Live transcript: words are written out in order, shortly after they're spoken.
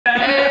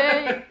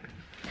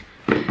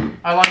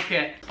I like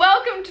it.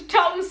 Welcome to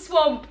Tom's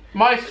Swamp.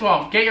 My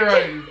swamp. Get your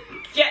own.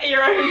 Get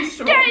your own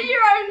swamp. Get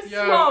your own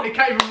swamp. I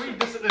can't even read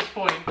this at this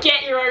point.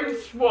 Get your own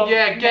swamp.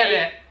 Yeah, get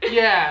it.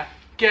 Yeah,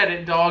 get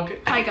it, dog.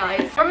 Hi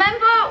guys.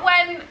 Remember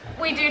when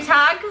we do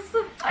tags?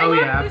 I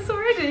learned this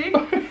already.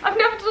 I've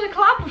never done a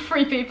collab with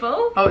 3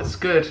 people. Oh, it's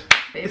good.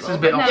 This is a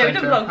bit off No, center,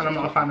 and I'm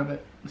not a fan of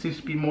it. It seems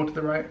to be more to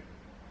the right.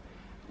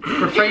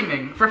 For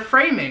framing. For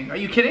framing. Are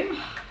you kidding?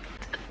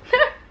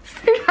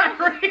 Can't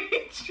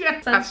reach.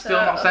 Yeah. That's still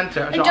not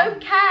center. I don't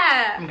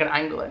care. I'm gonna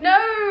angle it.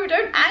 No,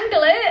 don't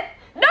angle it.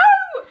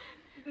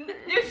 No!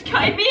 You're just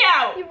cutting me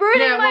out. You're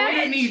ruining Yeah, my well,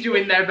 we don't need you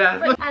in there,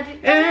 Beth. I'd do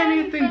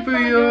Anything for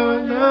your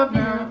love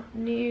now.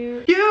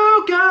 You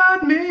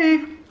got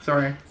me.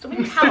 Sorry.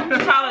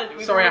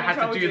 Challenge. Sorry, I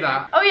had to do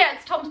that. Oh yeah,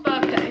 it's Tom's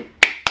birthday.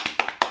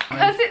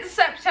 Because it's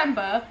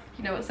September.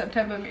 You know what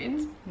September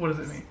means? What does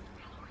it mean?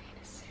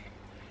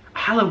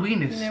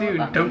 Halloween is You know what soon.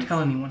 that Don't means?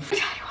 tell anyone. Tell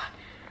you what,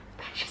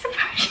 she's a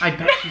virgin. I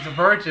bet she's a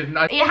virgin.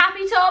 Are you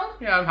happy, Tom?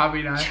 Yeah, I'm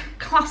happy now.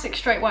 Classic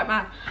straight white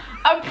man.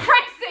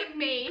 Oppressing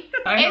me.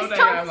 I know It's that,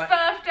 Tom's yeah,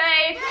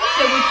 birthday,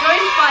 so we're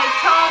joined by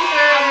Tom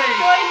and we're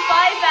joined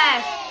by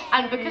Beth.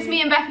 And because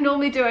me and Beth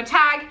normally do a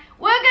tag,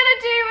 we're gonna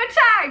do a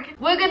tag.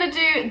 We're gonna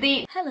do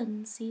the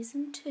Helen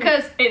season 2.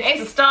 Because it's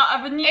the start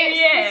of a new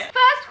year.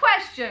 First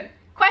question.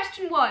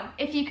 Question 1.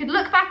 If you could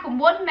look back on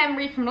one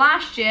memory from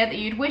last year that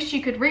you'd wish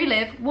you could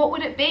relive, what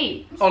would it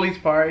be? Ollie's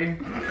party.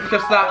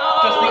 Just the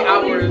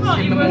hours in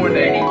the morning.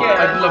 Really good.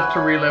 I'd love to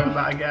relive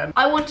that again.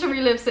 I want to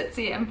relive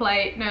Sitsi and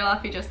play No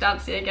Laughy Just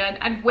Dancey again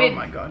and win. Oh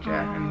my god,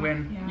 yeah, and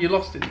win. Yeah. You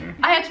lost, didn't you?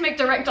 I had to make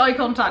direct eye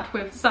contact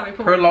with Sammy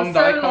Paul. Prolonged for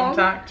so eye long.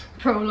 contact.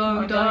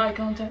 Prolonged eye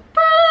contact.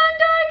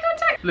 Prolonged eye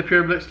contact. Flip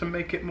your lips to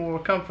make it more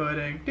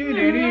comforting. Do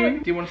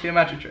you want to see a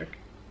magic trick?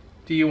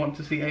 Do you want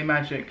to see a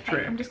magic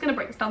trick? I'm just going to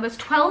break this down. There's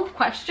 12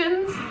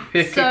 questions.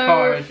 Pick a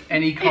card,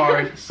 any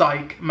card,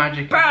 psych,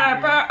 magic.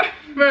 Magic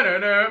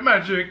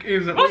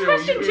isn't What's real.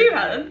 question 2,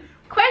 Helen?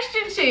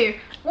 Question 2.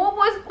 What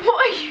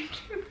are you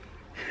doing?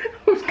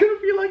 I was gonna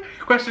be like,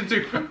 question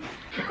 2.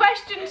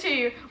 Question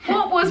 2.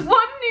 What was one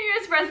New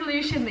Year's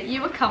resolution that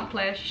you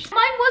accomplished?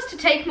 Mine was to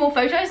take more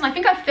photos, and I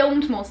think I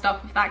filmed more stuff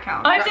if that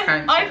counts. I've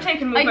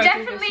taken more I photos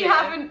definitely this year.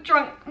 haven't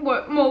drunk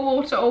more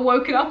water or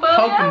woken up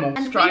Hug earlier. more.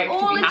 And Strive we to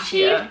all be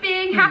achieved happier.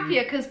 being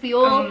happier because we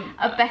all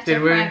are better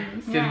Did we?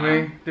 friends.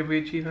 Did we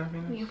achieve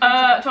happiness?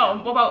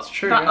 Tom, what about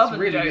True, that that's oven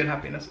really joke? good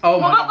happiness. Oh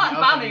What my about god. that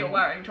the banner oven. you're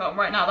wearing, Tom,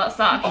 right now? That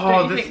sash. Oh,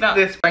 Don't you think that?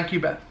 this. Thank you,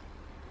 Beth.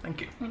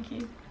 Thank you. Thank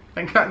you.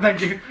 Thank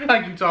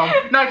you, Tom.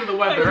 Now to the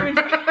weather.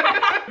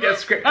 Get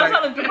script That's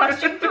out. Helen for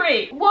question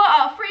 3. What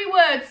are 3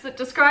 words that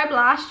describe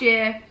last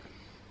year?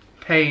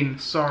 Pain,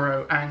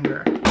 sorrow,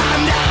 anger. I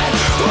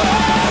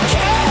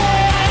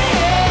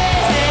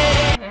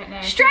don't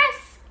know.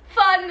 Stress,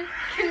 fun,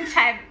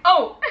 content.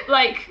 Oh,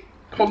 like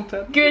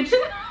Content. good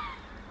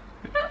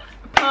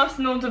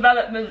personal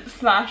development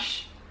 /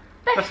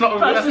 That's not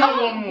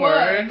one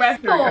word.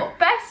 4.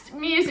 Best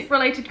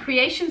music-related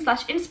creation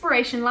 /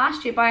 inspiration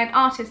last year by an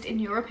artist in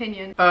your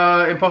opinion.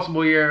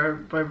 Impossible Year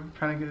by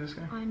Panic at the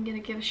Disco. I'm gonna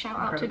give a shout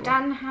out to Incredible.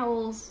 Dan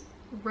Howell's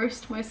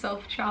Roast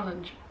Myself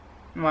Challenge.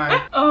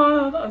 My.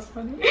 Oh, that was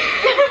funny.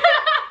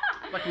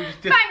 Like we just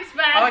Thanks,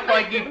 man. I like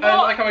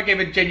how I gave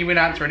a genuine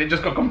answer and it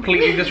just got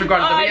completely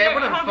disregarded. I yeah, don't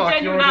what the have fuck a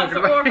you genuine were answer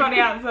talking or a about? funny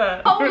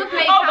answer. Whole of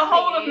Make Oh, the Happy.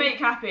 whole of Make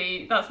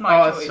Happy. That's my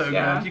Oh, choice. that's so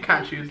yeah. good. You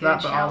can't choose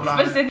that, but I'll allow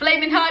Specific- it.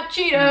 Flaming Hot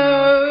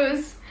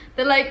Cheetos.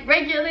 They're like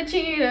regular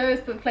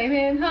Cheetos, but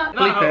flaming hot.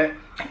 No. Bleep it.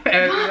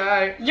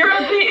 Right. You're a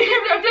bleep,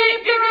 you're a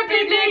bleep, you're a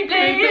bleep, bleep,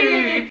 bleep,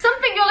 bleep.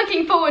 Something you're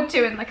looking forward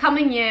to in the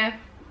coming year.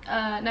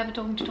 Never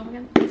talking to Tom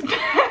again.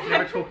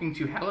 Never talking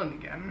to Helen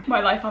again. My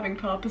life having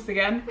purpose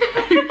again.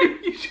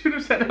 You should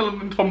have said Helen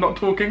and Tom not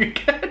talking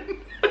again.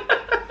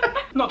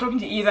 Not talking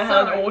to either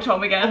Sorry. Helen or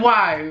Tom again.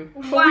 Wow.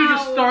 But we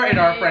just started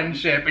our Wow.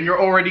 friendship and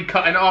you're already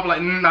cutting it off like,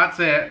 that's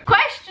it.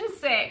 Question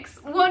 6.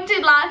 What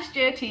did last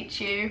year teach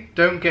you?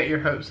 Don't get your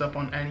hopes up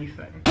on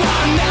anything.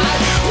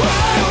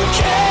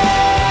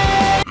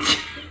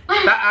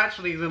 That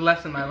actually is a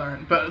lesson I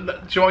learned. But do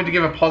you want me to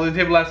give a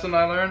positive lesson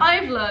I learned?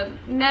 I've learned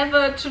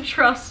never to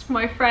trust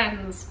my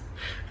friends.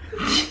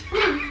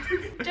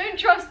 Don't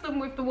trust them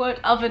with the word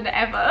oven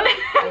ever.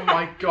 Oh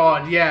my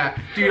god, yeah.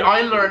 Dude,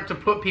 I learned to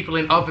put people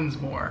in ovens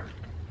more.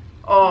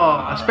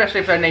 Oh,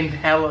 especially if they're named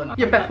Helen.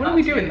 Yeah, Beth, when are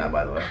we doing that,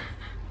 by the way?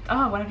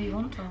 Oh, whatever you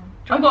want, Tom.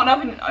 I've got an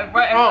oven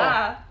right over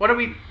there. What are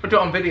we? We'll do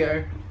it on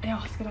video Yeah,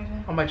 that's a good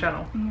idea. on my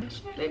channel.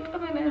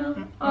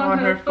 On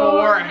her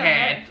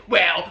forehead.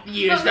 Well, the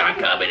years start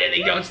coming and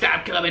they don't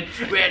stop coming.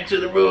 Ran to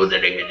the rules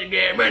and they hit the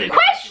game running.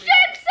 Question 7.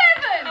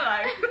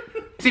 Hello.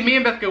 See, me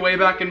and Beth go way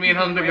back and me and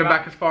Helen don't go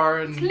back as far.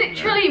 And,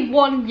 Literally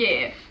 1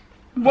 year.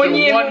 One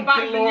year one more back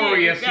than you.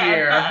 glorious Yeah,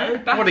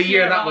 year. best What a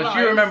year of that our was. lives.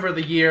 You remember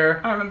the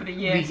year. I remember the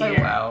year The so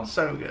year. well.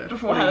 So good.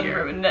 Before What a Helen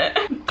year. ruined it.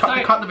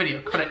 Cut the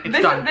video. Cut it. It's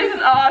This, done. this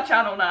is our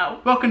channel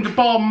now. Welcome to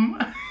Bomb.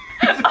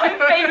 I'm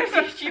famous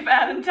YouTuber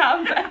Helen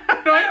Townsend.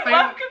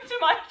 Welcome to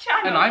my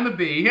channel. And I'm a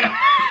bee.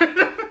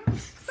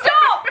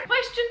 Stop!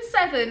 Question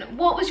 7.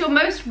 What was your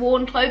most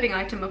worn clothing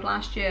item of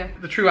last year?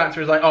 The true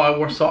answer is like, oh, I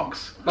wore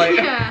socks. Like,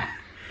 Yeah.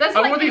 There's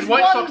I like wore these this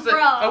white one socks.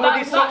 bra. I wore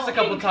these socks a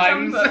couple Pink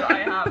times. jumper that I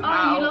have Oh,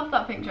 now. you love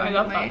that pink jumper, I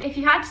love mate. that. If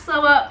you had to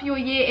sum up your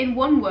year in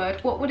one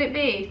word, what would it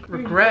be?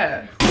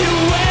 Regret.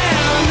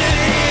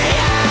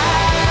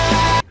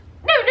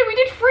 No, we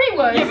did 3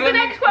 words. Yeah, The but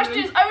next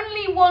question is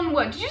only 1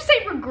 word. Did you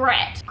say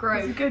regret? It's a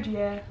Growth. good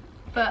year.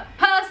 But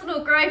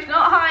personal growth,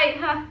 not height.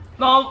 Huh?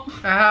 Well,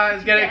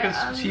 Let's get it, Yeah,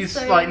 because she's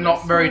so like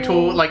not very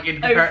small. tall, like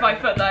in over compar- 5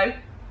 foot though.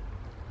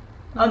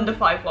 Under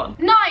 5'1".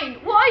 9.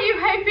 What are you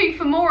hoping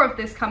for more of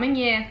this coming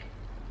year?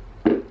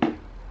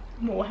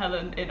 More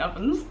Helen in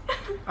ovens.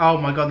 Oh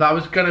my god, I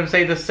was gonna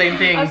say the same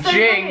thing. I'm so happy,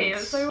 Jinx.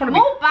 I'm so I wanna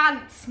More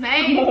bants,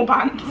 mate. More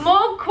bands.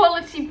 More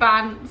quality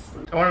bants.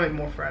 I want to make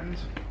more friends.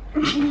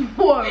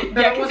 Whoa.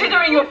 Yeah,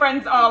 considering your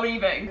friends are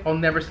leaving. I'll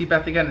never see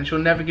Beth again, and she'll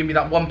never give me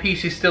that one piece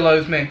she still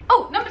owes me.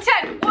 Oh, number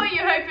 10. What are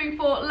you hoping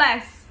for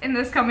less in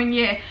this coming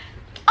year?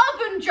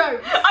 Oven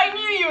jokes. I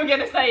knew you were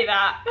gonna say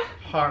that.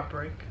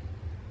 Heartbreak.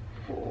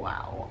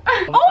 Wow.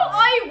 All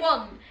I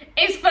want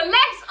is for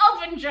less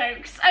oven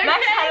jokes, okay?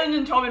 Less Helen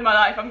and Tom in my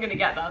life, I'm gonna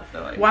get that,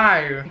 so like.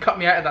 Wow. Cut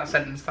me out of that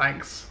sentence,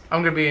 thanks.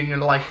 I'm gonna be in your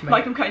life, mate.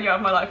 Like I'm cutting you out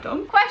of my life,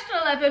 Tom. Question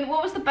 11.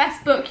 What was the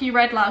best book you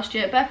read last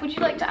year? Beth, would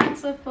you like to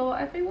answer for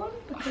everyone?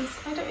 Because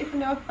I don't even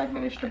know if I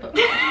finished a book.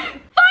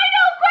 Final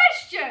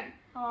question!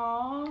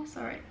 Aww.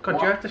 Sorry. God, What?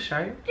 do you have to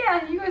shout?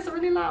 Yeah, you guys are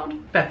really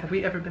loud. Beth, have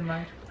we ever been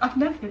loud? I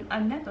never in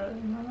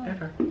my life.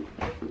 Ever.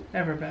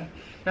 Never, Beth.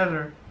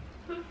 Never.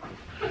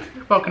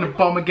 Welcome to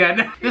Bomb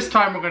again. This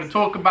time we're going to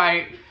talk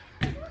about,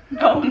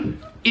 Tom.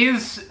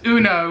 is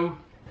Uno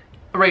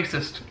a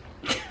racist?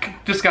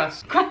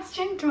 Discuss.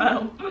 Question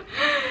 12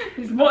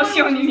 is what's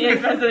your New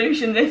Year's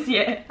resolution this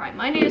year? Right,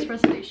 my New Year's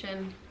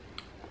resolution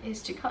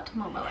is to cut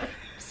Tom out of my life.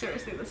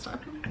 Seriously, this time.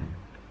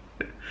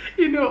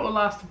 You know it will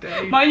last a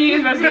day. My New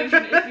Year's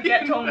resolution is to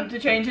get Tom to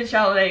change his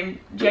channel name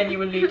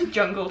genuinely to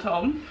Jungle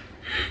Tom.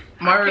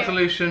 My Okay.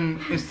 resolution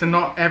is to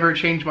not ever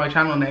change my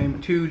channel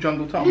name to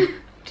Jungle Tom.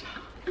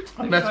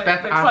 Unless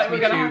Beth looks asks like me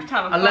we're gonna to, have to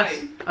have a unless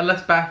fight.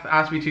 unless Beth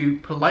asks me to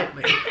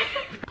politely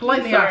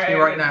Sorry, ask me I right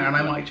won't now, do and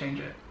I that. might change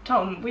it.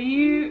 Tom, will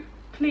you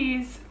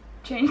please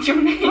change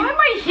your name? Why am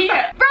I here?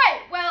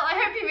 Right, well, I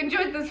hope you've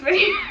enjoyed this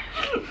video.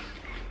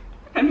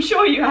 I'm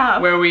sure you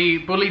have. Where we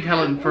bullied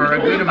Helen for a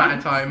good amount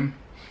of time.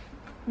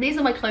 These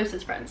are my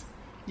closest friends.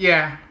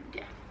 Yeah.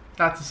 Yeah.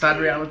 That's a sad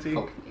reality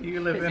Hopefully. you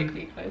live in.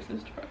 Physically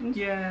closest friends.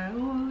 Yeah.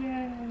 Oh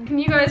yeah. Can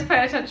you guys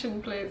pay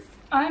attention, please?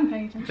 I'm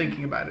paying attention. I'm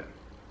thinking about it.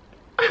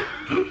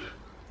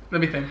 Let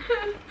me think.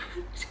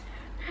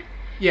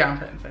 Yeah, I'm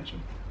paying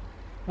attention.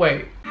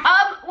 Wait.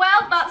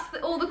 Well, that's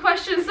all the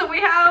questions that we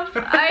have.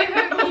 I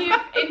hope you've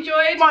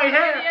enjoyed My the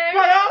hair! video.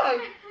 My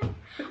arm!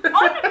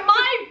 On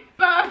my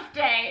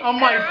birthday. On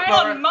my alright?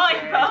 birthday. On my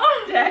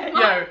birthday.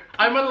 Yo,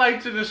 I'm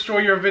allowed to destroy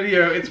your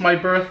video. It's my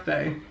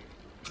birthday.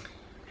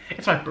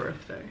 It's my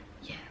birthday.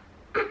 Yeah.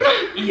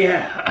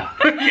 Yeah.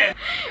 Yeah.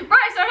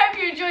 Right, so I hope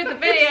you enjoyed the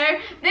video.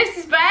 This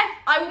is Beth.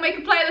 I will make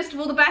a playlist of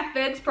all the Beth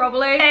vids,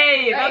 probably.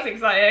 Hey, that's Right.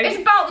 exciting. It's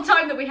about the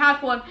time that we had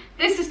one.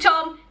 This is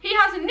Tom. He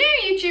has a new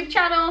YouTube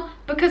channel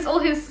because all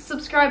his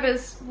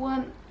subscribers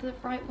weren't the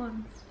right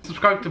ones.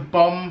 Subscribe to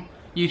Bomb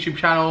YouTube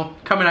channel,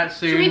 coming out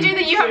soon. Should we do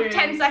that? You have Soon.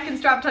 10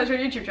 seconds to advertise your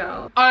YouTube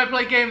channel. I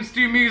play games,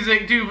 do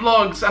music, do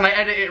vlogs, and I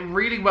edit it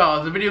really well.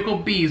 There's a video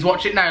called Bees.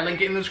 Watch it now. Link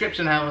it in the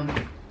description, Helen.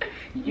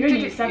 You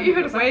only need 7 You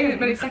had way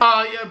many seconds.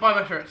 Yeah, buy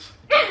my shirts.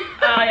 Oh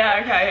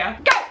yeah, okay, yeah.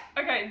 Go!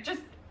 Okay,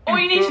 just all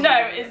you need to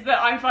know is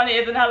that I'm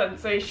funnier than Helen,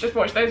 so you should just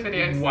watch those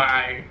videos.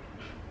 Wow.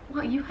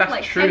 Well, you have That's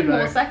like true, 10 more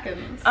though.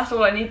 seconds. That's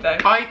all I need though.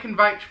 I can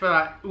vouch for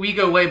that. We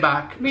go way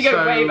back. We go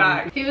so way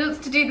back. Who wants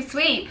to do the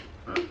sweep?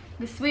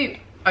 The swoop.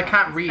 I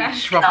can't reach.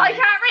 Beth. properly. No, I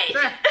can't reach.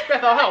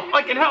 Beth, I'll help.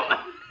 I can help.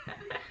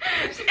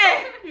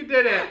 You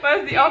did it.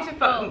 Where's the altar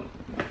button?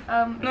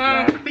 No.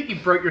 I think you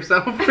broke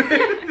yourself. I'm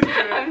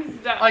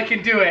stuck. I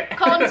can do it.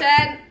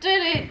 Content.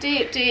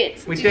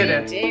 We did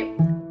it.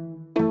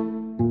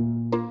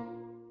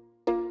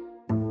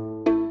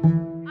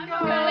 I'm not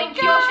gonna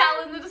link your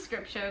channel in the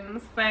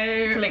description, so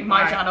Link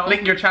my channel.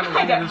 Link your channel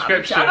I in the don't have a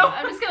description. channel.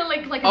 I'm just gonna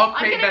link like I'll I'm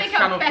create gonna Beth's make a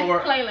channel Beth for-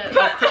 playlist.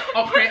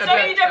 I'll create a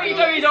Beth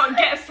channel.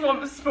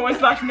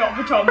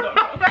 www.getswamps/notfortom.com.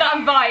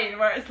 That Vine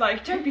where it's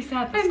like, don't be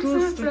sad, the I'm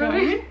school's so still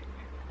sorry. going.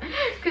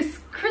 Because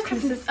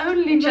Christmas is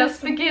only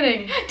just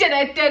beginning.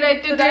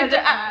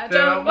 I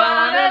don't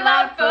want a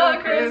lot for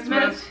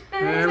Christmas.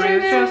 There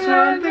is just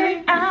one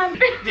thing.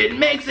 Didn't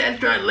make sense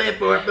trying to live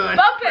for fun.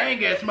 Bump it. Brain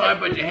gets smart,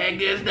 but your head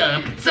gets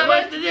dumb. So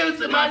much to do,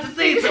 so much to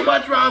see. So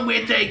what's wrong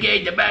with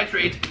taking the back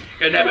streets?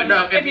 You never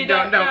know if you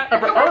don't know.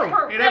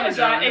 Oh, you never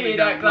know if you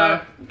don't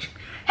know.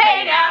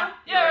 Hey now,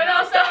 you're an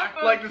all-star.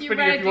 Like this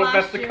video if you want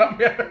Beth to cut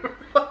me out.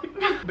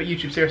 But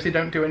YouTube, seriously,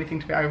 don't do anything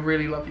to me. I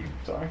really love you.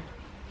 Sorry.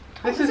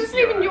 This isn't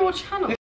even your channel.